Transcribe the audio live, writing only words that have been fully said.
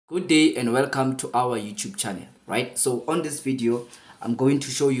Good day and welcome to our YouTube channel, right? So on this video, I'm going to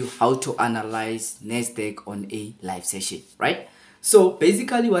show you how to analyze Nasdaq on a live session, right? So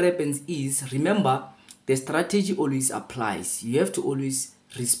basically what happens is, remember, the strategy always applies. You have to always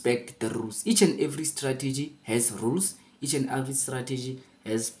respect the rules. Each and every strategy has rules. Each and every strategy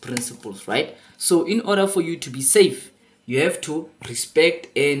has principles, right? So in order for you to be safe, you have to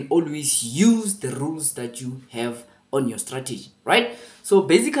respect and always use the rules that you have on your strategy, right? So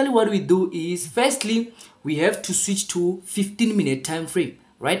basically what we do is, firstly, we have to switch to 15-minute time frame,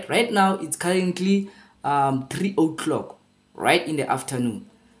 right? Right now it's currently 3 o'clock, right, in the afternoon,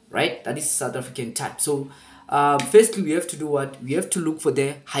 right? That is South African time. So firstly, we have to do what? We have to look for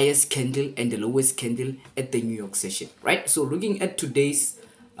the highest candle and the lowest candle at the New York session, right? So looking at today's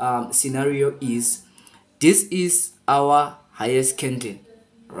scenario is, this is our highest candle,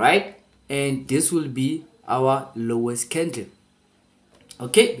 right? And this will be our lowest candle,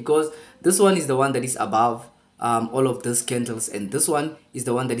 okay? Because this one is the one that is above all of these candles, and this one is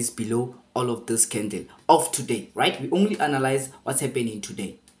the one that is below all of this candle of today, right? We only analyze what's happening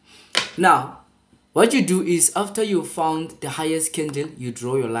today. Now what you do is, after you found the highest candle, you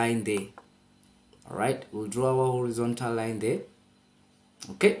draw your line there. All right, we'll draw our horizontal line there,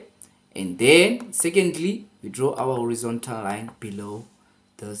 okay? And then secondly, we draw our horizontal line below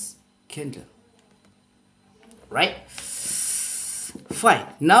this candle, right? Fine.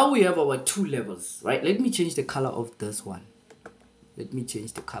 Now we have our two levels, right? Let me change the color of this one. Let me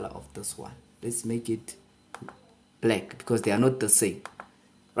change the color of this one. Let's make it black because they are not the same,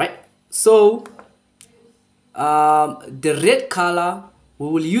 right? So the red color, we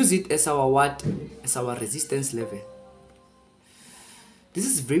will use it as our what? As our resistance level. This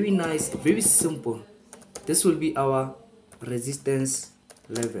is very nice, very simple. This will be our resistance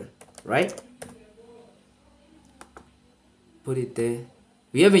level, right? Put it there.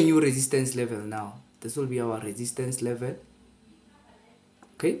 We have a new resistance level now. This will be our resistance level,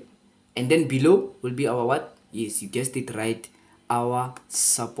 okay? And then below will be our what? Yes, you guessed it right, our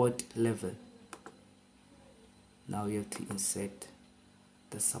support level. Now we have to insert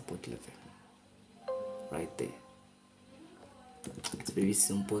the support level right there. It's very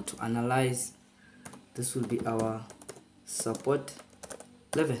simple to analyze. This will be our support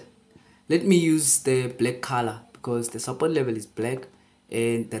level. Let me use the black color because the support level is black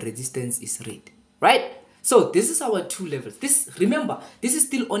and the resistance is red, right? So this is our two levels. This, remember, this is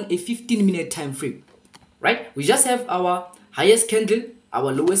still on a 15-minute time frame, right? We just have our highest candle,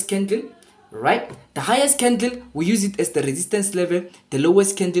 our lowest candle, right? The highest candle, we use it as the resistance level. The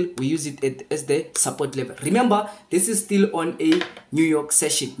lowest candle, we use it as the support level. Remember, this is still on a New York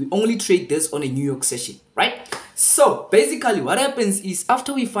session. We only trade this on a New York session, right? So basically what happens is,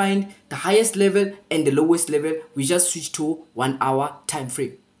 after we find the highest level and the lowest level, we just switch to 1 hour time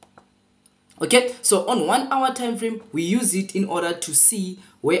frame. Okay, so on 1 hour time frame, we use it in order to see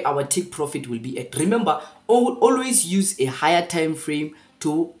where our take profit will be at. Remember, always use a higher time frame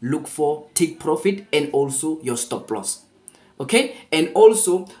to look for take profit and also your stop loss, okay? And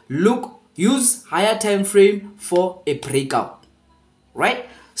also use higher time frame for a breakout, right?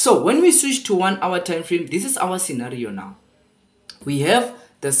 So when we switch to 1 hour time frame, this is our scenario now. We have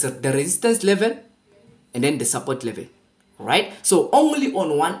the resistance level and then the support level, right? So only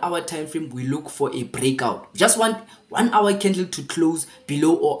on 1 hour time frame we look for a breakout. Just want 1 hour candle to close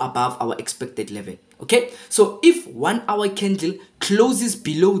below or above our expected level, okay? So if 1 hour candle closes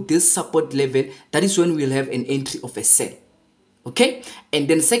below this support level, that is when we'll have an entry of a sell, okay? And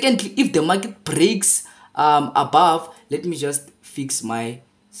then secondly, if the market breaks above, let me just fix my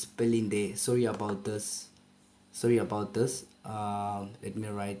spelling there. Sorry about this. Let me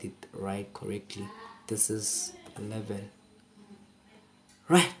write it right correctly. This is level,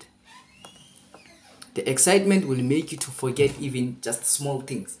 right? The excitement will make you to forget even just small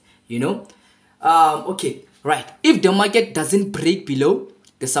things, you know. Okay, right. If the market doesn't break below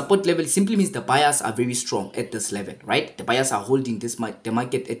the support level, simply means the buyers are very strong at this level, right? The buyers are holding this the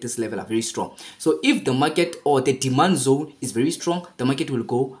market at this level are very strong. So if the market or the demand zone is very strong, the market will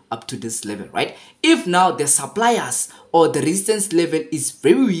go up to this level, right? If now the suppliers or the resistance level is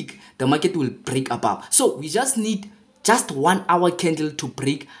very weak, the market will break above. So we just need just 1 hour candle to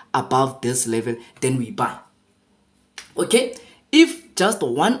break above this level, then we buy, okay? If just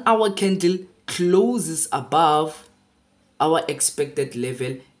 1 hour candle closes above our expected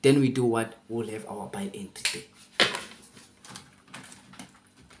level, then we do what? We'll have our buy entry there,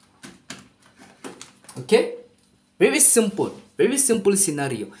 okay? Very simple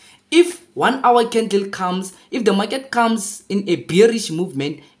scenario. If 1 hour candle comes, if the market comes in a bearish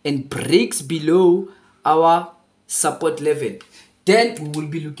movement and breaks below our support level, then we will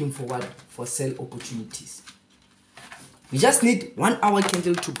be looking forward for sell opportunities. We just need 1 hour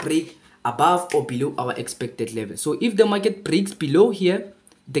candle to break above or below our expected level. So if the market breaks below here,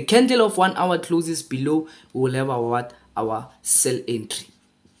 the candle of 1 hour closes below, we will have our what? Our sell entry.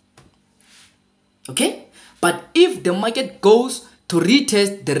 Okay, but if the market goes to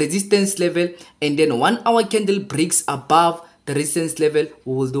retest the resistance level and then 1 hour candle breaks above the resistance level,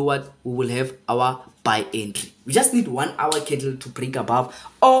 we will do what? We will have our buy entry. We just need 1 hour candle to break above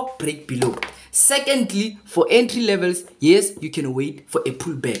or break below. Secondly, for entry levels, yes, you can wait for a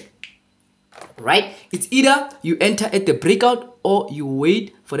pullback, right? It's either you enter at the breakout or you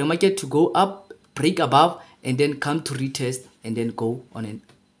wait for the market to go up, break above, and then come to retest and then go on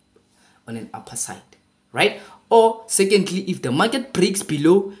an upper side, right? Or secondly, if the market breaks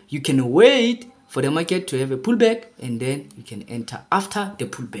below, you can wait for the market to have a pullback and then you can enter after the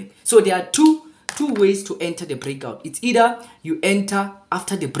pullback. So there are two ways to enter the breakout. It's either you enter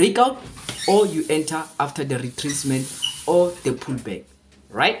after the breakout or you enter after the retracement or the pullback,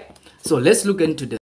 right? So let's look into the